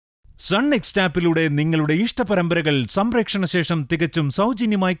Sun next ആപ്പിലൂടെ നിങ്ങളുടെ ഇഷ്ടപരമ്പരകൾ സംപ്രേക്ഷണ ശേഷം തികച്ചും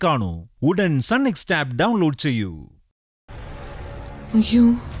സൗജന്യമായി കാണൂ. ഉടൻ സൺ നെക്സ്റ്റ് ആപ്പ് ഡൗൺലോഡ് ചെയ്യൂ. അയ്യോ,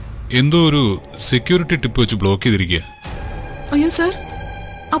 എന്തോ ഒരു സെക്യൂരിറ്റി ടിപ്പ് വെച്ച് ബ്ലോക്ക് ചെയ്തിരിക്കുക. അയ്യോ സർ,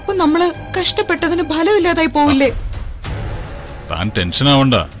 അപ്പൊ നമ്മള് കഷ്ടപ്പെട്ടതിന് ഫലമില്ലാതായി പോവില്ലേ? താൻ ടെൻഷൻ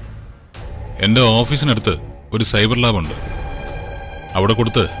ആവണ്ട. എന്റെ ഓഫീസിനടുത്ത് ഒരു സൈബർ ലാബ് ഉണ്ട്. അവിടെ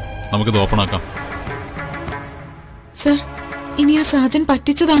കൊടുത്ത് നമുക്കിത് ഓപ്പൺ ആക്കാം. സർ, ഇനി ആ സാജൻ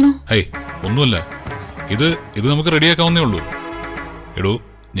പറ്റിച്ചതാണോ? ഹേയ്, ഒന്നുമല്ല. ഇത് നമുക്ക് റെഡിയാക്കാവുന്നേ ഉള്ളൂ. എടോ,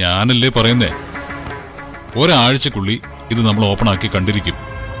 ഞാനല്ലേ പറയുന്നേ, ഒരാഴ്ചക്കുള്ളിൽ ഇത് നമ്മൾ ഓപ്പൺ ആക്കി കണ്ടിരിക്കും.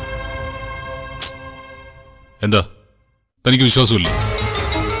 എന്താ, തനിക്ക് വിശ്വാസമില്ല?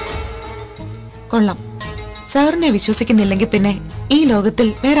 കൊള്ളാം. സാറിനെ വിശ്വസിക്കുന്നില്ലെങ്കിൽ പിന്നെ ഈ ലോകത്തിൽ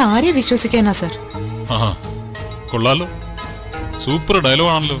വേറെ ആരെ വിശ്വസിക്കാനാ സർ? കൊള്ളാലോ, സൂപ്പർ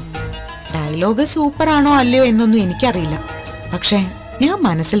ഡയലോഗ് ആണല്ലോ. ഡയലോഗ് സൂപ്പർ ആണോ അല്ലയോ എന്നൊന്നും എനിക്കറിയില്ല. പക്ഷേ ഞാൻ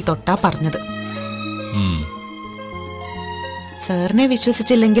മനസ്സിൽ തൊട്ടാ പറഞ്ഞത്. സാറിനെ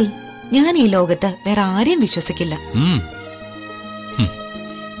വിശ്വസിച്ചില്ലെങ്കിൽ ഞാൻ ഈ ലോകത്ത് വേറെ ആരെയും വിശ്വസിക്കില്ല.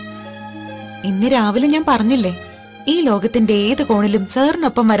 ഇന്ന് രാവിലെ ഞാൻ പറഞ്ഞില്ലേ, ഈ ലോകത്തിന്റെ ഏത് കോണിലും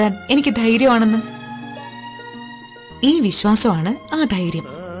സാറിനൊപ്പം വരാൻ എനിക്ക് ധൈര്യമാണെന്ന്. ഈ വിശ്വാസമാണ് ആ ധൈര്യം.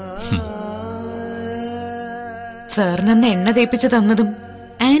 സാറിനെന്ന് എണ്ണ തേപ്പിച്ച് തന്നതും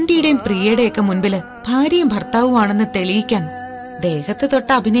ആന്റിയുടെയും പ്രിയയുടെയൊക്കെ മുൻപില് ഭാര്യയും ഭർത്താവുമാണെന്ന് തെളിയിക്കാൻ ദേഹത്ത്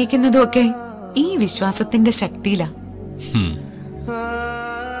തൊട്ട് അഭിനയിക്കുന്നതും ഒക്കെ ഈ വിശ്വാസത്തിന്റെ ശക്തിയിലാ.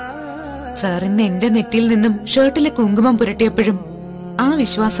 സാറിന്ന് എന്റെ നെറ്റിയിൽ നിന്നും ഷർട്ടിലെ കുങ്കുമം പുരട്ടിയപ്പോഴും ആ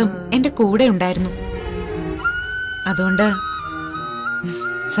വിശ്വാസം എന്റെ കൂടെ ഉണ്ടായിരുന്നു. അതുകൊണ്ട്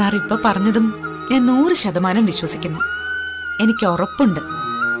സാർ ഇപ്പൊ പറഞ്ഞതും ഞാൻ 100% വിശ്വസിക്കുന്നു. എനിക്ക് ഉറപ്പുണ്ട്,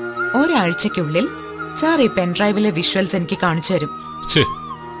 ഒരാഴ്ചക്കുള്ളിൽ സാർ ഈ പെൻഡ്രൈവിലെ വിഷ്വൽസ് എനിക്ക് കാണിച്ചു തരും.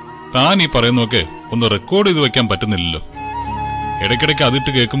 താൻ ഈ പറയുന്നൊക്കെ ഒന്ന് റെക്കോർഡ് ചെയ്ത് വെക്കാൻ പറ്റുന്നില്ലല്ലോ. ഇടയ്ക്കിടയ്ക്ക് അതിട്ട്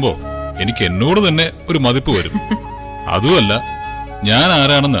കേൾക്കുമ്പോ എനിക്ക് എന്നോട് തന്നെ ഒരു മതിപ്പ് വരും. അതുമല്ല, ഞാൻ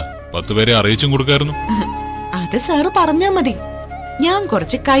ആരാണെന്ന് 10 പേരെ അറിയിച്ചും കൊടുക്കായിരുന്നു. അത് സാറ് പറഞ്ഞാ മതി, ഞാൻ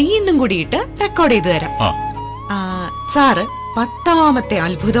കുറച്ച് കൈയിന്നും കൂടിയിട്ട് റെക്കോർഡ് ചെയ്ത് തരാം. സാറ് 10ാമത്തെ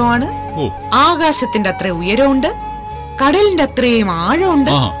അത്ഭുതമാണ്. ആകാശത്തിന്റെ അത്ര ഉയരമുണ്ട്, കടലിന്റെ അത്രയും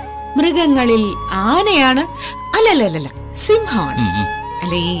ആഴമുണ്ട്, മൃഗങ്ങളിൽ ആനയാണ്, അല്ലല്ല സിംഹമാണ്.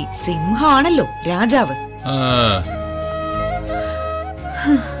 അല്ല, ഈ സിംഹമാണല്ലോ രാജാവ്.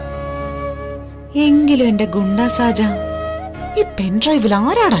 എങ്കിലും എന്റെ ഗുണ്ടാസാജ, ഈ പെൻഡ്രൈവിൽ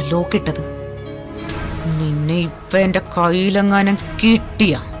ആരാടാ ലോക്കിട്ടത്? നിന്നെ ഇപ്പൊ എന്റെ കയ്യിലെങ്ങാനും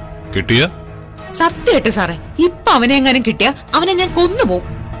കിട്ടിയ സത്യമായിട്ട് സാറേ, ഇപ്പൊ അവനെ എങ്ങാനും കിട്ടിയ അവനെ ഞാൻ കൊന്നുപോകും.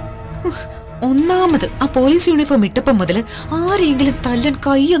 ഒന്നാമത് ആ പോലീസ് യൂണിഫോം ഇട്ടപ്പം മുതല് ആരെങ്കിലും തല്ലാൻ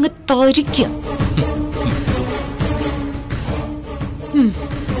കൈ അങ്ങ് തരിക്കുക.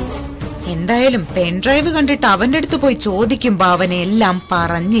 എന്തായാലും പെൻഡ്രൈവ് കണ്ടിട്ട് അവന്റെ അടുത്ത് പോയി ചോദിക്കുമ്പോ അവനെ എല്ലാം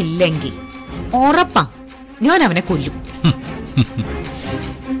പറഞ്ഞില്ലെങ്കിൽ ഉറപ്പാ ഞാൻ അവനെ കൊല്ലും.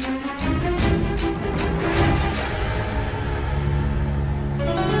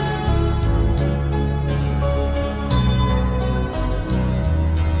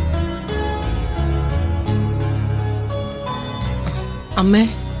 അമ്മേ.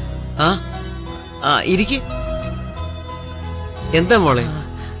 ഇരിക്ക്. എന്താ മോളെ?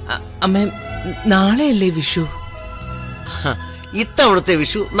 അമ്മേ, നാളെയല്ലേ വിഷു? ഇത്തവണത്തെ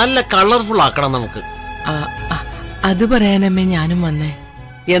വിഷു നല്ല കളർഫുൾ ആക്കണം നമുക്ക്. അത് പറയാനമ്മേ ഞാനും വന്നേ.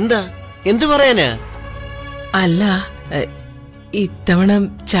 എന്ത് പറയാനാ? അല്ല, ഇത്തവണ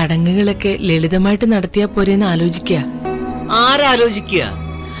ചടങ്ങുകളൊക്കെ ലളിതമായിട്ട് നടത്തിയാ പോരെന്ന് ആലോചിക്കുക. ആരാലോചിക്കുക?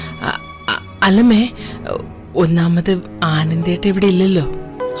 അല്ലമ്മേ, ഒന്നാമത് ആനന്ദേട്ട ഇവിടെ ഇല്ലല്ലോ.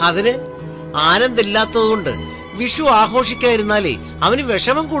 അതിന് ആനന്ദില്ലാത്തത് കൊണ്ട് വിഷു ആഘോഷിക്കാതിരുന്നാലേ അവന്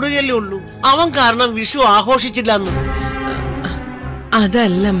വിഷമം കൂടുകയല്ലേ ഉള്ളൂ. അവൻ കാരണം വിഷു ആഘോഷിച്ചില്ലെന്ന്.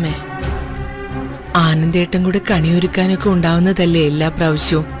 അതല്ലമ്മേ, ആനന്ദേട്ടൻ കൂടെ കണിയൊരുക്കാനൊക്കെ ഉണ്ടാവുന്നതല്ലേ എല്ലാ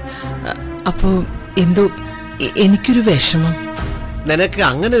പ്രാവശ്യവും. അപ്പോ എന്തോ എനിക്കൊരു വിഷമം. നിനക്ക്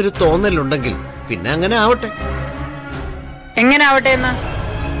അങ്ങനെ ഒരു തോന്നലുണ്ടെങ്കിൽ പിന്നെ അങ്ങനെ ആവട്ടെ. എങ്ങനെ ആവട്ടെ എന്നാ?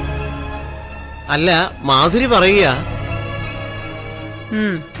 അല്ല, മാധുരി പറയുക.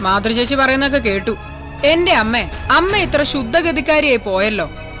 മാധുരി ചേച്ചി പറയുന്നൊക്കെ കേട്ടു. എന്റെ അമ്മ ഇത്ര ശുദ്ധഗതിക്കാരിയായി പോയല്ലോ.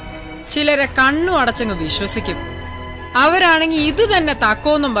 ചിലരെ കണ്ണു അടച്ചങ്ങ് വിശ്വസിക്കും. അവരാണെങ്കിൽ ഇത് തന്നെ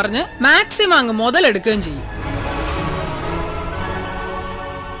തക്കോന്നും പറഞ്ഞ് മാക്സിമം അങ്ങ് മുതലെടുക്കുകയും ചെയ്യും.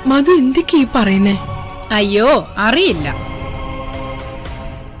 മധു എന്തൊക്കെ ഈ പറയുന്നേ? അയ്യോ, അറിയില്ല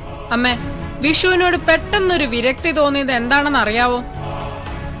അമ്മേ. വിഷുവിനോട് പെട്ടെന്നൊരു വിരക്തി തോന്നിയത് എന്താണെന്ന് അറിയാവോ?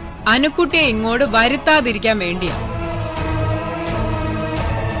 അനുക്കുട്ടിയെ ഇങ്ങോട്ട് വരുത്താതിരിക്കാൻ വേണ്ടിയാ.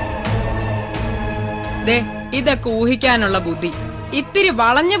 ഇതൊക്കെ ഊഹിക്കാനുള്ള ബുദ്ധി ഇത്തിരി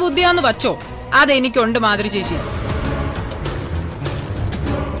വളഞ്ഞ ബുദ്ധിയാന്ന് വച്ചോ, അതെനിക്കുണ്ട് മാധുരി ചേച്ചി.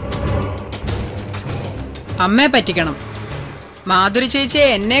 അമ്മയെ പറ്റിക്കണം. മാധുരി ചേച്ചിയെ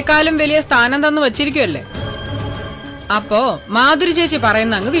എന്നെക്കാളും വലിയ സ്ഥാനം തന്നു വച്ചിരിക്കുമല്ലേ. അപ്പോ മാധുരി ചേച്ചി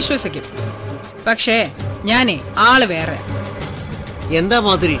പറയുന്ന അങ്ങ് വിശ്വസിക്കും. പക്ഷേ ഞാനേ ആള് വേറെ. എന്താ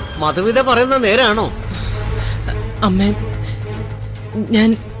മാധുരി, മധുവിത പറയുന്ന നേരാണോ? അമ്മേ, ഞാൻ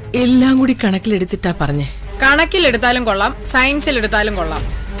എല്ലാം കൂടി കണക്കിലെടുത്തിട്ടാ പറഞ്ഞേ. കണക്കിലെടുത്താലും കൊള്ളാം, സയൻസിലെടുത്താലും കൊള്ളാം.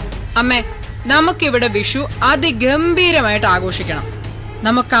 അമ്മേ, നമുക്കിവിടെ വിഷു അതിഗംഭീരമായിട്ട് ആഘോഷിക്കണം.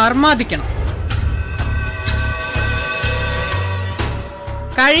 നമുക്ക് അർമാദിക്കണം.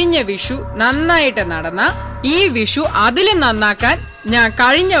 കഴിഞ്ഞ വിഷു നന്നായിട്ട് നടന്ന ഈ വിഷു അതിലും നന്നാക്കാൻ ഞാൻ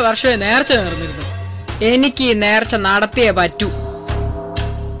കഴിഞ്ഞ വർഷം നേർച്ച നേർന്നിരുന്നു. എനിക്ക് ഈ നേർച്ച നടത്തിയേ പറ്റൂ.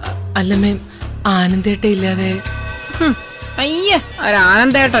 അല്ല മേം, ആനന്ദേട്ട ഇല്ലാതെ. അയ്യ,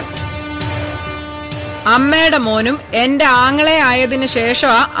 ഒരാനന്ദേട്ടൻ. അമ്മയുടെ മോനും എന്റെ ആങ്ങളെ ആയതിനു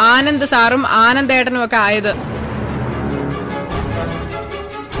ശേഷമാ ആനന്ദ് സാറും ആനന്ദേട്ടനും ഒക്കെ ആയത്.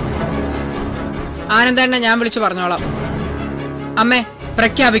 ആനന്ദേട്ടനെ ഞാൻ വിളിച്ചു പറഞ്ഞോളാം. അമ്മേ,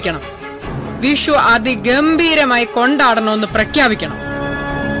 പ്രഖ്യാപിക്കണം. വിഷു അതിഗംഭീരമായി കൊണ്ടാടണമെന്ന് പ്രഖ്യാപിക്കണം.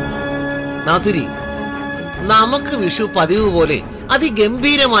 മാധുരി, നമുക്ക് വിഷു പതിവ് പോലെ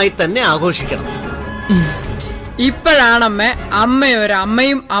അതിഗംഭീരമായി തന്നെ ആഘോഷിക്കണം. ഇപ്പോഴാണമ്മേ അമ്മയൊരു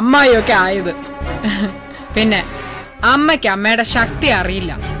അമ്മയും അമ്മായും ഒക്കെ ആയത്. പിന്നെ അമ്മയ്ക്ക് അമ്മയുടെ ശക്തി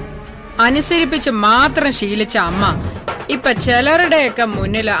അറിയില്ല. അനുസരിപ്പിച്ച് മാത്രം ശീലിച്ച അമ്മ ഇപ്പൊ ചിലരുടെയൊക്കെ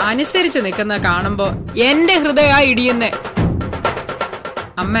മുന്നിൽ അനുസരിച്ച് നിൽക്കുന്ന കാണുമ്പോ എന്റെ ഹൃദയ ഇടിയുന്നേ.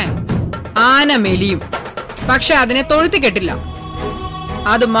 അമ്മേ, ആന മെലിയും, പക്ഷെ അതിനെ തൊഴുത്തി കെട്ടില്ല.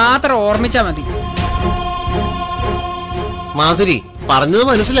 അത് മാത്രം ഓർമ്മിച്ചാ മതി. മാധുരി പറഞ്ഞത്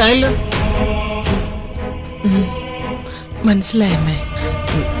മനസ്സിലായല്ലോ? മനസ്സിലായമ്മേ.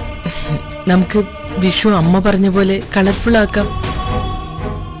 നമുക്ക് വിഷു അമ്മ പറഞ്ഞ പോലെ കളർഫുൾ ആക്കാം.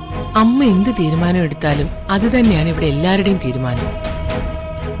 അമ്മ എന്ത് തീരുമാനം എടുത്താലും അത് തന്നെയാണ് ഇവിടെ എല്ലാവരുടെയും തീരുമാനം.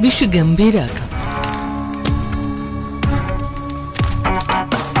 വിഷു ഗംഭീരാക്കാം.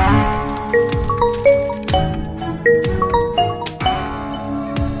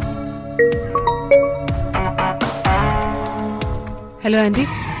 Hello aunty.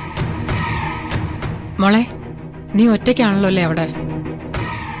 മോളെ, നീ ഒറ്റയ്ക്കാണല്ലോ അല്ലേ അവിടെ?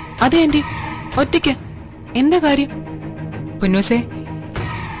 അതെ ആന്റി, ഒറ്റയ്ക്ക്. എന്താ കാര്യം? പുന്നൂസേ,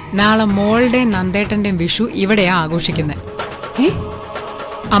 നാളെ മോളുടെയും നന്ദേട്ടന്റെയും വിഷു ഇവിടെയാ ആഘോഷിക്കുന്നത്.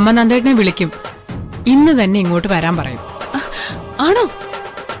 അമ്മ നന്ദേട്ടനെ വിളിക്കും. ഇന്ന് തന്നെ ഇങ്ങോട്ട് വരാൻ പറയും. ആണോ?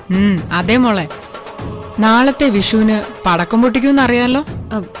 അതെ മോളെ. നാളത്തെ വിഷുവിന് പടക്കം പൊട്ടിക്കുമെന്ന് അറിയാലോ?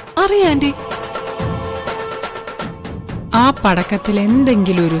 അറിയാം ആന്റി. ആ പടക്കത്തിൽ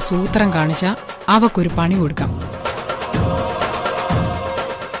എന്തെങ്കിലും ഒരു സൂത്രം കാണിച്ചാ അവക്കൊരു പണി കൊടുക്കാം.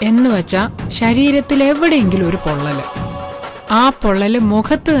 എന്ന് വെച്ചാ ശരീരത്തിൽ എവിടെയെങ്കിലും ഒരു പൊള്ളല്. ആ പൊള്ളല്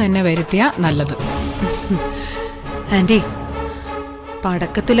മുഖത്ത് തന്നെ വരുത്തിയാ നല്ലത്. ആന്റി,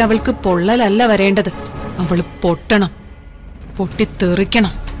 പടക്കത്തിൽ അവൾക്ക് പൊള്ളലല്ല വരേണ്ടത്. അവള് പൊട്ടണം,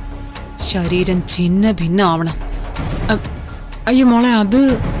 പൊട്ടിത്തെറിക്കണം, ശരീരം ഛിന്ന ഭിന്നാവണം. അയ്യോ മോളെ, അത്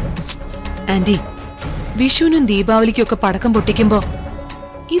ആന്റി, വിഷുവിനും ദീപാവലിക്കും ഒക്കെ പടക്കം പൊട്ടിക്കുമ്പോ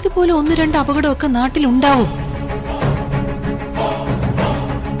ഇതുപോലെ 1-2 അപകടമൊക്കെ നാട്ടിലുണ്ടാവും.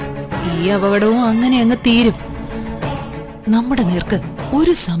 ഈ അപകടവും അങ്ങനെ അങ്ങ് തീരും. നമ്മുടെ നേർക്ക്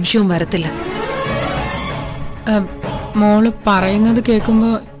ഒരു സംശയവും വരത്തില്ല. മോള് പറയുന്നത് കേൾക്കുമ്പോ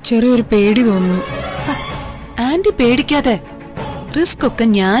ചെറിയൊരു പേടി തോന്നുന്നു. ആന്റി പേടിക്കാതെ, റിസ്ക് ഒക്കെ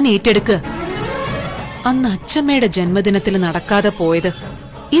ഞാൻ ഏറ്റെടുക്കുക. അന്ന് അച്ഛമ്മയുടെ ജന്മദിനത്തിൽ നടക്കാതെ പോയത്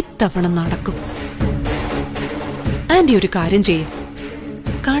ഇത്തവണ നടക്കും. ആന്റി ഒരു കാര്യം ചെയ്യും,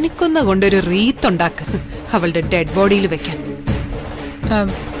 കണിക്കൊന്ന കൊണ്ടൊരു റീത്തുണ്ടാക്ക് അവളുടെ ഡെഡ് ബോഡിയിൽ വെക്കാൻ.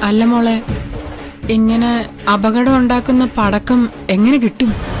 അല്ല മോളെ, ഇങ്ങനെ അപകടം ഉണ്ടാക്കുന്ന പടക്കം എങ്ങനെ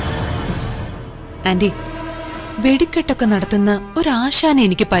കിട്ടും? ആന്റി, വെടിക്കെട്ടൊക്കെ നടത്തുന്ന ഒരാശാനെ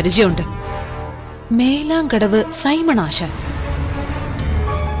എനിക്ക് പരിചയമുണ്ട്. മേലാങ്കടവ് സൈമൺ ആശാൻ.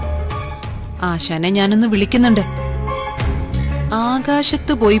 ആശാനെ ഞാനൊന്ന് വിളിക്കുന്നുണ്ട്.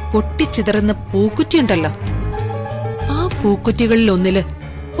 ആകാശത്ത് പോയി പൊട്ടിച്ചിതറുന്ന പൂക്കുറ്റിയുണ്ടല്ലോ, ആ പൂക്കുറ്റികളിൽ ഒന്നില്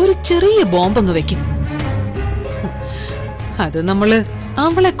ഒരു ചെറിയ ബോംബങ്ങ് വെക്കും. അത് നമ്മള്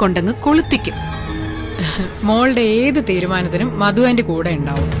അവളെ കൊണ്ടങ്ങ് കൊളുത്തിക്കും. മോളുടെ ഏത് തീരുമാനത്തിനും മധു ആന്റി കൂടെ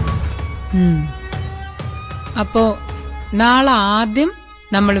ഉണ്ടാവും. അപ്പോ നാളെ ആദ്യം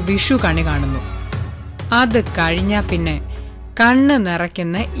നമ്മൾ വിഷു കണി കാണുന്നു. അത് കഴിഞ്ഞാ പിന്നെ കണ്ണ്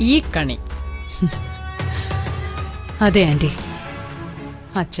നിറയ്ക്കുന്ന ഈ കണി. അതെ ആന്റി,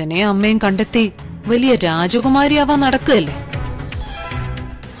 അച്ഛനെയും അമ്മയും കണ്ടെത്തി വലിയ രാജകുമാരിയാവാൻ നടക്കുകയല്ലേ.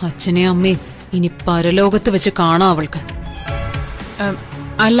 അച്ഛനെയും അമ്മയും ഇനി പരലോകത്ത് വെച്ച് കാണാം അവൾക്ക്.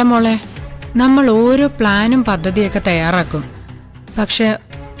 അല്ല മോളെ, നമ്മൾ ഓരോ പ്ലാനും പദ്ധതിയൊക്കെ തയ്യാറാക്കും. പക്ഷെ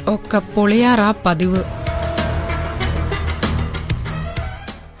ഒക്കെ പൊളിയാറാ പതിവ്.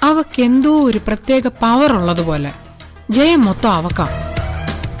 അവക്കെന്തോ ഒരു പ്രത്യേക പവർ ഉള്ളതുപോലെ ജയം മൊത്തം അവക്കാ.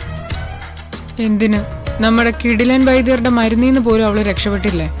 എന്തിന് നമ്മുടെ കിടിലൻ വൈദ്യരുടെ മരുന്നീന്ന് പോലും അവള്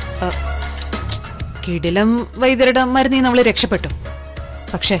രക്ഷപ്പെട്ടില്ലേ? കിടിലം വൈദ്യരുടെ മരുന്നീന്ന് അവള് രക്ഷപ്പെട്ടു.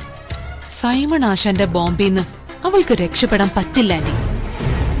 പക്ഷെ സൈമൺ ആശാന്റെ ബോംബിന്ന് അവൾക്ക് രക്ഷപ്പെടാൻ പറ്റില്ല ആന്റി.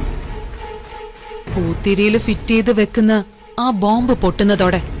 പൂത്തിരിയിൽ ഫിറ്റ് ചെയ്ത് വെക്കുന്ന ആ ബോംബ്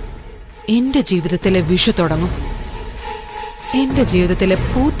പൊട്ടുന്നതോടെ എന്റെ ജീവിതത്തിലെ വിഷു തുടങ്ങും. എന്റെ ജീവിതത്തിലെ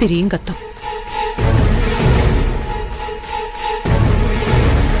പൂത്തിരിയും കത്തും.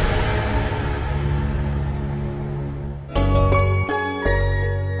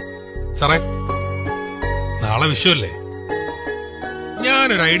 സാറേ, നാളെ വിഷുവല്ലേ?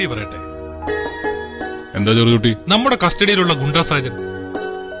 ഞാനൊരു ഐഡിയ പറയട്ടെ. എന്താ ചെറുകുട്ടി? നമ്മുടെ കസ്റ്റഡിയിലുള്ള ഗുണ്ടാ സാജൻ,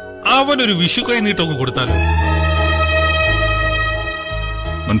 അവനൊരു വിഷു കൈ നീട്ടൊക്കെ കൊടുത്താലോ?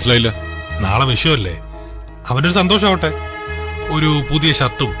 മനസ്സിലായില്ല. നാളെ വിഷുവല്ലേ, അവനൊരു സന്തോഷമാവട്ടെ. ഒരു പുതിയ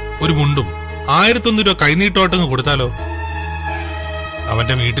ഷർട്ടും ഒരു മുണ്ടും 1001 രൂപ കൈനീട്ടോട്ടങ്ങ് കൊടുത്താലോ?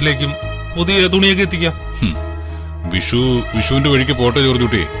 അവന്റെ വീട്ടിലേക്കും പുതിയ തുണിയൊക്കെ എത്തിക്കാം. വിഷുവിന്റെ വഴിക്ക് പോട്ടെ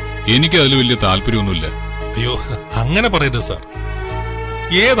ചെറുകുട്ടി. എനിക്ക് അതിൽ വലിയ താല്പര്യമൊന്നുമില്ല. അയ്യോ, അങ്ങനെ പറയരുത് സാർ.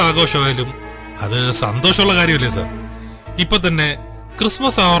 ഏതാഘോഷമായാലും അത് സന്തോഷമുള്ള കാര്യമല്ലേ സാർ? ഇപ്പൊ തന്നെ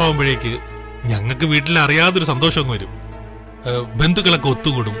ക്രിസ്മസ് ആവാറാവുമ്പോഴേക്ക് ഞങ്ങൾക്ക് വീട്ടിൽ അറിയാതൊരു സന്തോഷം വരും. ബന്ധുക്കളൊക്കെ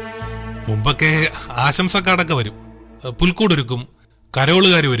ഒത്തുകൂടും. മുമ്പൊക്കെ ആശംസ കാർഡൊക്കെ വരും. പുൽക്കൂടൊരുക്കും,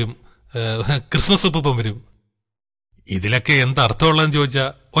 കരോളുകാർ വരും, ക്രിസ്മസ് ഉപ്പം വരും. ഇതിലൊക്കെ എന്താ അർത്ഥമുള്ളതെന്ന് ചോദിച്ചാൽ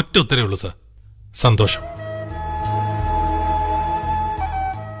ഒറ്റ ഉത്തരേ ഉള്ളൂ സാർ: സന്തോഷം.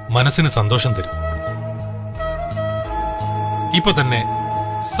 മനസ്സിന് സന്തോഷം തരും. ഇപ്പൊ തന്നെ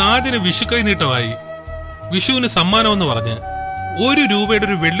സാജന് വിഷു കൈ നീട്ടമായി വിഷുവിന് സമ്മാനമെന്ന് പറഞ്ഞ് 1 രൂപയുടെ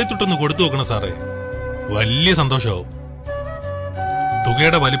ഒരു വെള്ളിത്തുട്ടൊന്ന് കൊടുത്തു നോക്കണം സാറേ. വലിയ സന്തോഷമാവും.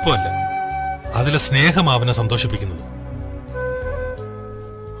 തുകയുടെ വലിപ്പമല്ല, അതിലെ സ്നേഹം അവനെ സന്തോഷിപ്പിക്കുന്നത്.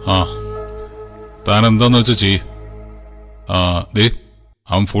 ആ, താൻ എന്താന്ന് വെച്ചാ ചെയ്യ്.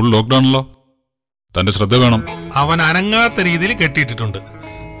 അവൻ ഫുൾ ലോക്ക്ഡൌണല്ലോ. തന്റെ ശ്രദ്ധ വേണം. അവൻ അനങ്ങാത്ത രീതിയിൽ കെട്ടിയിട്ടിട്ടുണ്ട്.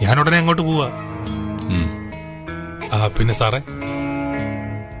 ഞാൻ ഉടനെ അങ്ങോട്ട് പോവാ. പിന്നെ സാറേ,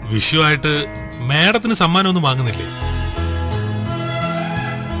 വിഷു ആയിട്ട് മേഡത്തിന് സമ്മാനമൊന്നും വാങ്ങുന്നില്ലേ?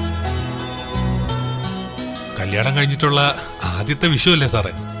 കല്യാണം കഴിഞ്ഞിട്ടുള്ള ആദ്യത്തെ വിഷു അല്ലേ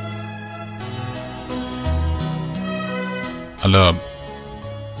സാറേ? അല്ല,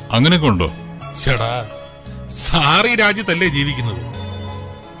 അങ്ങനെയൊക്കെ ഉണ്ടോ? ചേടാ, സാർ ഈ രാജ്യത്തല്ലേ ജീവിക്കുന്നത്?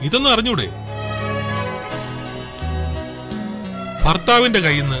 ഇതൊന്നും അറിഞ്ഞൂടെ? ഭർത്താവിന്റെ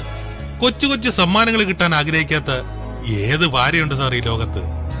കയ്യിൽ നിന്ന് കൊച്ചു കൊച്ചു സമ്മാനങ്ങൾ കിട്ടാൻ ആഗ്രഹിക്കാത്ത ഏത് ഭാര്യയുണ്ട് സാർ ഈ ലോകത്ത്?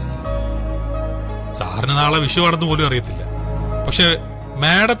 സാറിന് നാളെ വിഷുവാണെന്ന് പോലും അറിയത്തില്ല. പക്ഷെ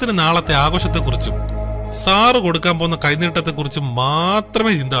മാഡത്തിന് നാളത്തെ ആഘോഷത്തെക്കുറിച്ചും സാറ് കൊടുക്കാൻ പോകുന്ന കൈനീട്ടത്തെക്കുറിച്ചും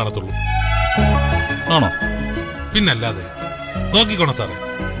മാത്രമേ ചിന്ത കാണത്തുള്ളൂ. ആണോ? പിന്നല്ലാതെ. നോക്കിക്കോണം സാറേ,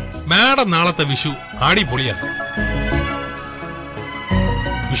 മാഡം നാളത്തെ വിഷു ആടിപൊളിയാക്കും.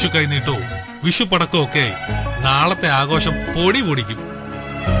 വിഷു കൈനീട്ടവും വിഷു പടക്കവും ഒക്കെ നാളത്തെ ആഘോഷം പൊടി പൊടിക്കും.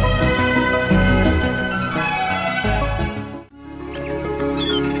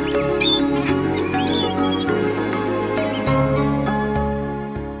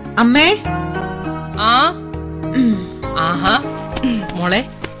 അമ്മേ. ആഹാ മോളെ,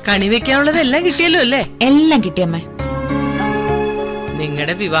 കണി വെക്കാനുള്ളതെല്ലാം കിട്ടിയല്ലോ അല്ലേ? എല്ലാം കിട്ടിയമ്മേ.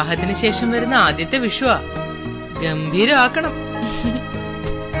 നിങ്ങളുടെ വിവാഹത്തിന് ശേഷം വരുന്ന ആദ്യത്തെ വിഷുവാ. ഗംഭീരമാക്കണം.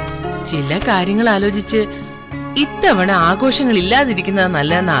 ചില കാര്യങ്ങൾ ആലോചിച്ച് ഇത്തവണ ആഘോഷങ്ങൾ ഇല്ലാതിരിക്കുന്നതാ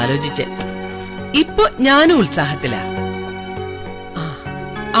നല്ലതെന്ന് ആലോചിച്ച് ഇപ്പൊ ഞാനും ഉത്സാഹത്തിലാ.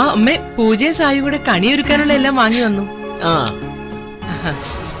 ആ അമ്മേ, പൂജയും സായും കൂടെ കണിയൊരുക്കാനുള്ള എല്ലാം വാങ്ങി വന്നു.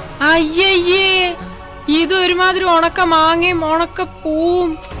 അയ്യയ്യേ, ഇതൊരുമാതിരി ഉണക്ക മാങ്ങയും ഉണക്ക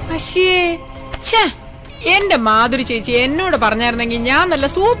പൂവും. അശ്ശേ, ഛേ, എന്റെ മാധുരി ചേച്ചി എന്നോട് പറഞ്ഞായിരുന്നെങ്കിൽ ഞാൻ നല്ല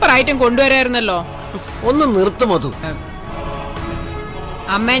സൂപ്പർ ഐറ്റം കൊണ്ടുവരായിരുന്നല്ലോ. ഒന്ന് നിർത്തുമതു.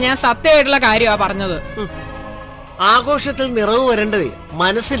 അമ്മേ, ഞാൻ സത്യമായിട്ടുള്ള കാര്യമാ പറഞ്ഞത്. ആഘോഷത്തിൽ നിറവ് വരേണ്ടത്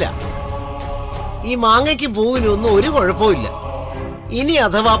മനസ്സിലാ. ഈ മാങ്ങയ്ക്ക് പൂവിനൊന്നും ഒരു കുഴപ്പമില്ല. ഇനി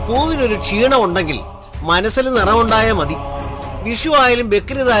അഥവാ പൂവിനൊരു ക്ഷീണം ഉണ്ടെങ്കിൽ മനസ്സിൽ നിറവുണ്ടായാൽ മതി. വിഷു ആയാലും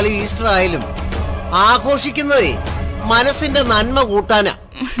ബക്രീദ് ആയാലും ഈസ്റ്റർ ആയാലും ആഘോഷിക്കുന്നതേ മനസ്സിന്റെ നന്മ കൂട്ടാനാ.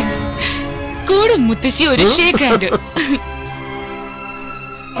 കൂടും മുത്തശ്ശി ഒരു ഷേക്ക്.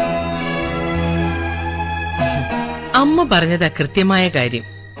 അമ്മ പറഞ്ഞതാ കൃത്യമായ കാര്യം.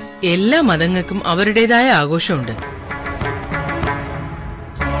 എല്ലാ മതങ്ങൾക്കും അവരുടേതായ ആഘോഷമുണ്ട്.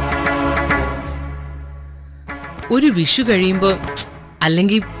 ഒരു വിഷു കഴിയുമ്പോ,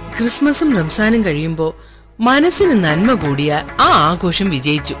 അല്ലെങ്കിൽ ക്രിസ്മസും റംസാനും കഴിയുമ്പോ മനസ്സിന് നന്മ കൂടിയ ആ ആഘോഷം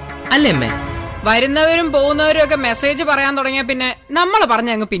വിജയിച്ചു അല്ലേ അമ്മേ? വരുന്നവരും പോകുന്നവരും ഒക്കെ മെസ്സേജ് പറയാൻ തുടങ്ങിയ പിന്നെ നമ്മൾ പറഞ്ഞ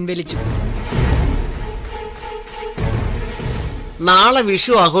അങ്ങ് പിൻവലിച്ചു. നാളെ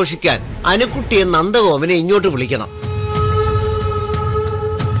വിഷു ആഘോഷിക്കാൻ അനുക്കുട്ടിയെ നന്ദഗോപനെ ഇങ്ങോട്ട് വിളിക്കണം.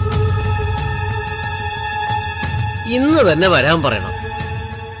 ഇന്ന് തന്നെ വരാൻ പറയണം.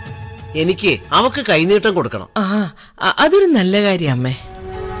 എനിക്ക് അവക്ക് കൈനീട്ടം കൊടുക്കണം. അതൊരു നല്ല കാര്യം അമ്മേ.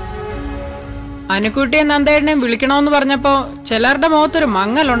 അനുക്കുട്ടിയെ നന്ദേടനെയും വിളിക്കണമെന്ന് പറഞ്ഞപ്പോ ചിലരുടെ മുഖത്തൊരു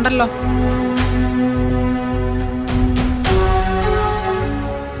മങ്ങലുണ്ടല്ലോ.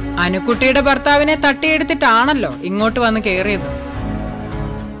 അനുക്കുട്ടിയുടെ ഭർത്താവിനെ തട്ടിയെടുത്തിട്ടാണല്ലോ ഇങ്ങോട്ട് വന്ന് കേറിയത്.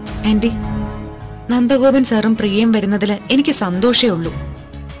 ആന്റി, നന്ദഗോപൻ സാറും പ്രിയയും വരുന്നതില് എനിക്ക് സന്തോഷേ ഉള്ളൂ.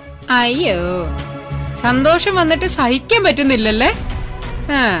 അയ്യോ, സന്തോഷം വന്നിട്ട് സഹിക്കാൻ പറ്റുന്നില്ലല്ലേ?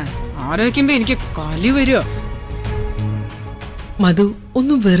 ആലോചിക്കുമ്പോ എനിക്ക് കലി വരുമോ? മധു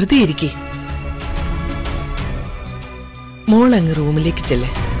ഒന്നും വെറുതെ ഇരിക്കേ. മോളങ്ങ് റൂമിലേക്ക് ചെല്ലേ.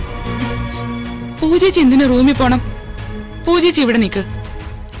 പൂജേച്ചി എന്തിനു റൂമിൽ പോണം? പൂജേച്ചി ഇവിടെ നിക്ക്.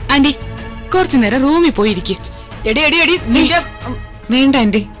 ആന്റി, കുറച്ചു നേരം റൂമിൽ പോയിരിക്കും. വേണ്ട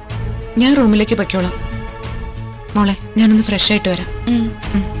ആന്റി, ഞാൻ റൂമിലേക്ക് പൊയ്ക്കോളാം. മോളെ, ഞാനൊന്ന് ഫ്രഷ് ആയിട്ട് വരാം.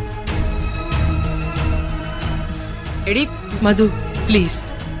 എടി മധു, പ്ലീസ്,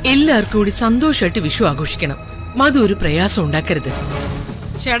 എല്ലാവർക്കും കൂടി സന്തോഷമായിട്ട് വിഷു ആഘോഷിക്കണം. മധു ഒരു പ്രയാസം ഉണ്ടാക്കരുത്.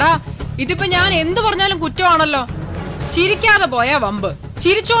 ചേടാ, ഇതിപ്പോ ഞാൻ എന്തു പറഞ്ഞാലും കുറ്റമാണല്ലോ. ചിരിക്കാതെ പോയാ വമ്പ്,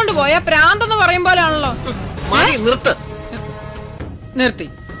 ചിരിച്ചോണ്ട് പോയാ പ്രാന്തെന്ന് പറയും പോലാണല്ലോ. നിർത്തി,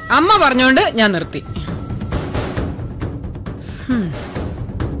 അമ്മ പറഞ്ഞോണ്ട് ഞാൻ നിർത്തി.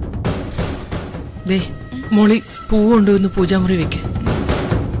 ദേ മോളി പൂ കൊണ്ടുവന്ന് പൂജാമുറി വെക്ക്.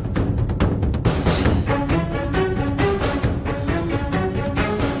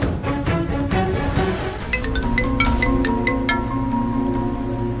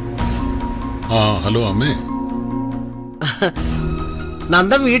 ഹലോ അമ്മേ.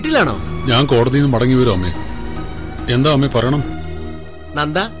 നന്ദൻ വീട്ടിലാണോ? ഞാൻ കോടതിയിൽ നിന്ന് മടങ്ങി വരും അമ്മേ. എന്താ അമ്മേ പറയണം?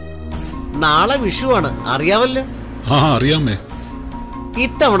 നന്ദ, നാളെ വിഷുവാണ്, അറിയാവല്ലോ. അറിയാമേ.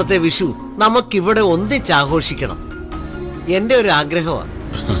 ഇത്തവണത്തെ വിഷു നമുക്കിവിടെ ഒന്നിച്ചാഘോഷിക്കണം. എന്റെ ഒരു ആഗ്രഹമാണ്.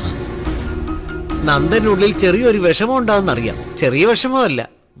 നന്ദനുള്ളിൽ ചെറിയൊരു വിഷമം ഉണ്ടാവുന്നറിയാം. ചെറിയ വിഷമമല്ല,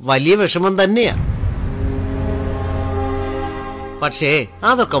 വലിയ വിഷമം തന്നെയാ. പക്ഷേ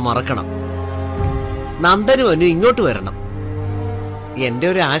അതൊക്കെ മറക്കണം. നന്ദനും അനു ഇങ്ങോട്ട് വരണം. എന്റെ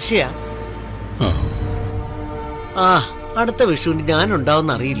ഒരു ആശയാ. അടുത്ത വിഷുവിന് ഞാൻ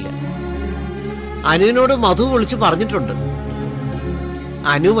ഉണ്ടാവുന്ന അറിയില്ല. അനുവിനോട് മധു വിളിച്ചു പറഞ്ഞിട്ടുണ്ട്.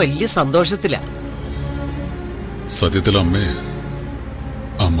 അനു വലിയ സന്തോഷത്തിലാ. സത്യത്തിൽ അമ്മേ,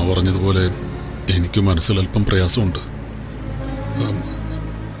 അമ്മ പറഞ്ഞതുപോലെ എനിക്ക് മനസ്സിൽ അല്പം പ്രയാസമുണ്ട്.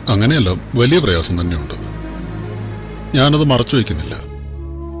 അങ്ങനെയല്ല, വലിയ പ്രയാസം തന്നെയുണ്ട്. ഞാനത് മറച്ചു വയ്ക്കുന്നില്ല.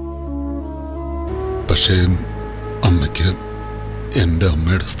 പക്ഷേ അമ്മയ്ക്ക് എൻ്റെ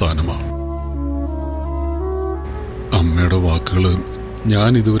അമ്മയുടെ സ്ഥാനമാണ്. അമ്മയുടെ വാക്കുകൾ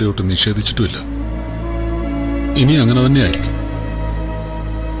ഞാൻ ഇതുവരെ ഒട്ടും നിഷേധിച്ചിട്ടുമില്ല. ഇനി അങ്ങനെ തന്നെ ആയിരിക്കും.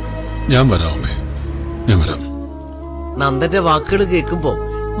 ഞാൻ വരാം അമ്മേ, ഞാൻ വരാം. നന്ദന്റെ വാക്കുകൾ കേൾക്കുമ്പോ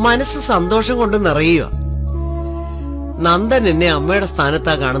മനസ്സ് സന്തോഷം കൊണ്ട് നിറയുക. നന്ദൻ എന്നെ അമ്മയുടെ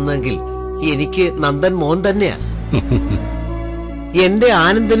സ്ഥാനത്താ കാണുന്നതെങ്കിൽ എനിക്ക് നന്ദൻ മോൻ തന്നെയാ. എന്റെ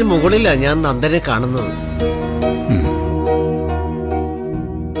ആനന്ദിന് മുകളിലാ ഞാൻ നന്ദനെ കാണുന്നത്.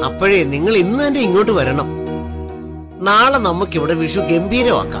 അപ്പോഴേ നിങ്ങൾ ഇന്ന് തന്നെ ഇങ്ങോട്ട് വരണം. നാളെ നമുക്കിവിടെ വിഷു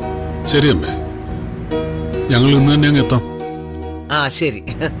ഗംഭീരമാക്കാം. ശരി അമ്മേ, ഞങ്ങൾ ഇന്ന് തന്നെ അങ്ങ് എത്താം. ശരി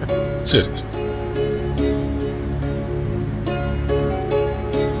ശരി.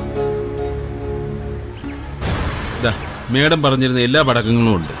 മേഡം പറഞ്ഞിരുന്ന എല്ലാ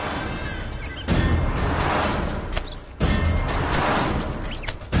പടക്കങ്ങളും ഉണ്ട്.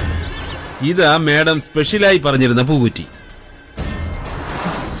 ഇതാ മേഡം സ്പെഷ്യലായി പറഞ്ഞിരുന്ന പൂക്കുറ്റി.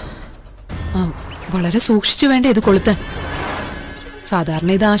 വളരെ സൂക്ഷിച്ചു വേണ്ട ഇത് കൊളുത്താൻ. സാധാരണ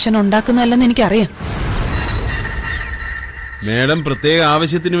ഇത് ആശൻ ഉണ്ടാക്കുന്നതല്ലെന്ന് എനിക്കറിയാം. മേഡം പ്രത്യേക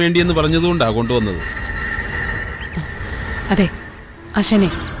ആവശ്യത്തിന് വേണ്ടിയെന്ന് പറഞ്ഞതുകൊണ്ടാ കൊണ്ടുവന്നത്. അതെ ആശനെ,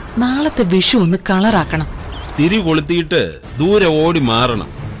 നാളത്തെ വിഷു ഒന്ന് കളറാക്കണം. തിരി കൊളുത്തിയിട്ട് ദൂരെ ഓടി മാറണം.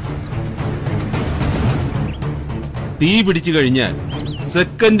 തീ പിടിച്ചു കഴിഞ്ഞാൽ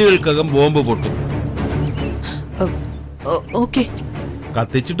സെക്കൻഡുകൾക്കകം ബോംബ് പൊട്ടും. ഓക്കെ.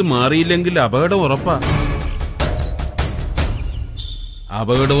 കത്തിച്ചിട്ട് മാറിയില്ലെങ്കിൽ അപകടം ഉറപ്പാ.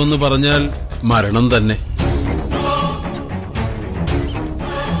 അപകടമെന്ന് പറഞ്ഞാൽ മരണം തന്നെ.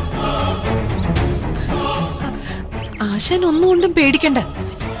 ആശാൻ ഒന്നുകൊണ്ടും പേടിക്കണ്ട.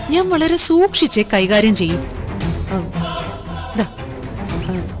 ഞാൻ വളരെ സൂക്ഷിച്ച് കൈകാര്യം ചെയ്യും.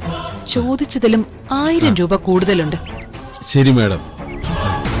 ചോദിച്ചതിലും 1000 രൂപ കൂടുതലുണ്ട്. ശരി മേഡം.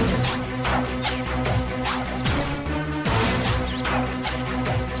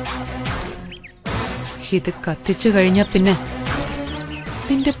 ഇത് കത്തിച്ചു കഴിഞ്ഞ പിന്നെ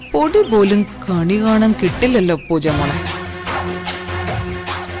നിന്റെ പൊടി പോലും കണി കാണാൻ കിട്ടില്ലല്ലോ പൂജ മോളെ.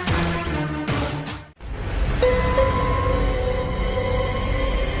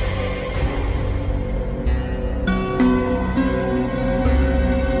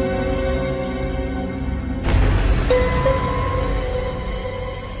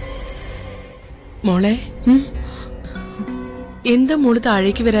 മോളെ, എന്താ മോള്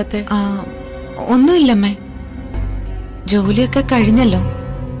താഴേക്ക് വരാത്തെ? ഒന്നുമില്ലമ്മേ, ജോലിയൊക്കെ കഴിഞ്ഞല്ലോ.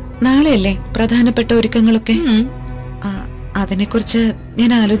 നാളെയല്ലേ പ്രധാനപ്പെട്ട ഒരുക്കങ്ങളൊക്കെ. അതിനെക്കുറിച്ച്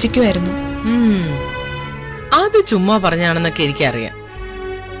ഞാൻ ആലോചിക്കുമായിരുന്നു. അത് ചുമ്മാ പറഞ്ഞാണെന്നൊക്കെ എനിക്കറിയാം.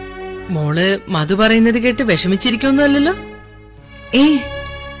 മോള് മധു പറയുന്നത് കേട്ട് വിഷമിച്ചിരിക്കൊന്നുമല്ലല്ലോ?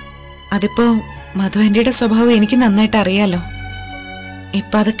 അതിപ്പോ മധുവിന്റെ സ്വഭാവം എനിക്ക് നന്നായിട്ട് അറിയാലോ.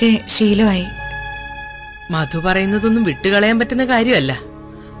 ഇപ്പൊ അതൊക്കെ ശീലമായി. മധു പറയുന്നതൊന്നും വിട്ടുകളയാൻ പറ്റുന്ന കാര്യമല്ല.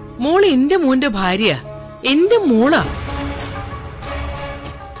 മോള് എന്റെ മോന്റെ ഭാര്യ, എന്റെ മോളാ.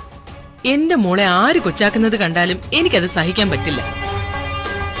 എന്റെ മോളെ ആര് കൊച്ചാക്കുന്നത് കണ്ടാലും എനിക്കത് സഹിക്കാൻ പറ്റില്ല.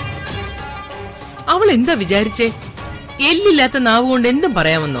 അവൾ എന്താ വിചാരിച്ചേ? എല്ലില്ലാത്ത നാവ് കൊണ്ട് എന്തും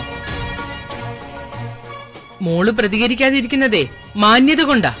പറയാമെന്നോ? മോള് പ്രതികരിക്കാതിരിക്കുന്നതേ മാന്യത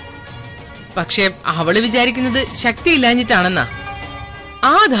കൊണ്ടാ. പക്ഷെ അവള് വിചാരിക്കുന്നത് ശക്തിയില്ലാഞ്ഞിട്ടാണെന്നാ.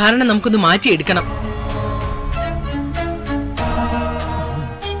 ആ ധാരണ നമുക്കൊന്ന് മാറ്റിയെടുക്കണം.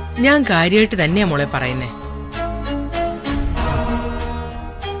 ഞാൻ കാര്യമായിട്ട് തന്നെയാ മോളെ പറയുന്നേ.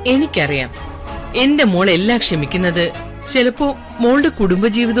 എനിക്കറിയാം എന്റെ മോൾ എല്ലാം ക്ഷമിക്കുന്നത് ചിലപ്പോ മോളുടെ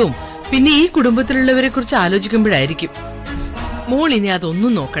കുടുംബജീവിതവും പിന്നെ ഈ കുടുംബത്തിലുള്ളവരെ കുറിച്ച് ആലോചിക്കുമ്പോഴായിരിക്കും. മോൾ ഇനി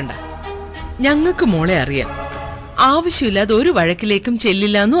അതൊന്നും നോക്കണ്ട. ഞങ്ങൾക്ക് മോളെ അറിയാം. ആവശ്യമില്ലാതെ ഒരു വഴക്കിലേക്കും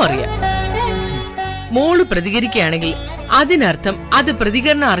ചെല്ലില്ല എന്നും അറിയാം. മോള് പ്രതികരിക്കുകയാണെങ്കിൽ അതിനർത്ഥം അത്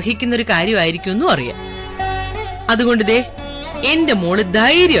പ്രതികരണം അർഹിക്കുന്ന ഒരു കാര്യമായിരിക്കും എന്നും അറിയാം. അതുകൊണ്ട് ദേ എന്റെ മോള്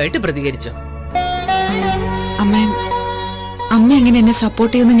ധൈര്യമായിട്ട് പ്രതികരിച്ചോ. അമ്മ എങ്ങനെ എന്നെ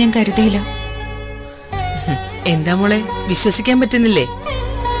സപ്പോർട്ട് ചെയ്യുമെന്ന് ഞാൻ കരുതിയില്ല. എന്താ മോളെ, വിശ്വസിക്കാൻ പറ്റുന്നില്ലേ?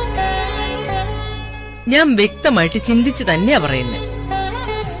 ഞാൻ വ്യക്തമായിട്ട് ചിന്തിച്ച് തന്നെയാ പറയുന്നത്.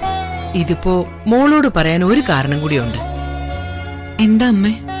 ഇതിപ്പോ മോളോട് പറയാൻ ഒരു കാരണം കൂടിയുണ്ട്. എന്താ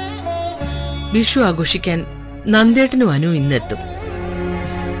അമ്മേ? വിഷു ആഘോഷിക്കാൻ നന്ദേട്ടനും അനു ഇന്നെത്തും.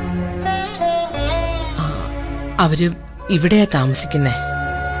 അവര് ഇവിടെയാ താമസിക്കുന്നേ.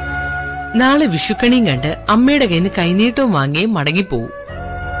 നാളെ വിഷുക്കണിയും കണ്ട് അമ്മയുടെ കയ്യിൽ നിന്ന് കൈനീട്ടവും വാങ്ങി മടങ്ങിപ്പോവും.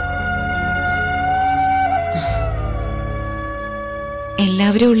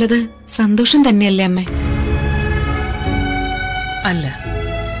 എല്ലാവരും ഉള്ളത് സന്തോഷം തന്നെയല്ലേ അമ്മേ? അല്ല,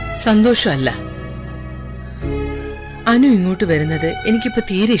 സന്തോഷമല്ല. അനു ഇങ്ങോട്ട് വരുന്നത് എനിക്കിപ്പോ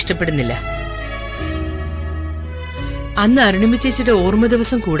തീരെ ഇഷ്ടപ്പെടുന്നില്ല. അന്ന് അരുണിമ ചേച്ചിയുടെ ഓർമ്മ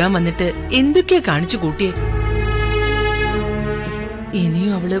ദിവസം കൂടാൻ വന്നിട്ട് എന്തൊക്കെയാ കാണിച്ചു കൂട്ടിയേ.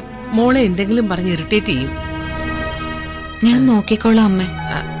 ഇനിയും അവള് മോളെ എന്തെങ്കിലും പറഞ്ഞ് ഇറിറ്റേറ്റ് ചെയ്യും. ഞാൻ നോക്കിക്കോളാം അമ്മേ.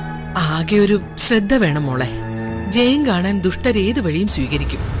 ആകെ ഒരു ശ്രദ്ധ വേണം മോളെ. ജയം കാണാൻ ദുഷ്ടരേത് വഴിയും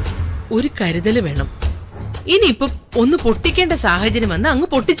സ്വീകരിക്കും. ഒരു കരുതല് വേണം. ഇനിയിപ്പം ഒന്ന് പൊട്ടിക്കേണ്ട സാഹചര്യം വന്ന് അങ്ങ്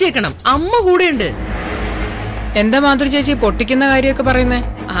പൊട്ടിച്ചേക്കണം. അമ്മ കൂടെയുണ്ട്. എന്താ മാധുരി ചേച്ചി പൊട്ടിക്കുന്ന കാര്യമൊക്കെ പറയുന്നേ?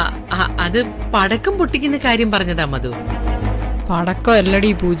 അത് പടക്കം പൊട്ടിക്കുന്ന കാര്യം പറഞ്ഞതാ മധു. പടക്കം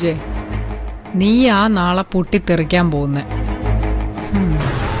അല്ലടി പൂജ, നീ ആ നാളെ പൊട്ടിത്തെറിക്കാൻ പോകുന്നേ.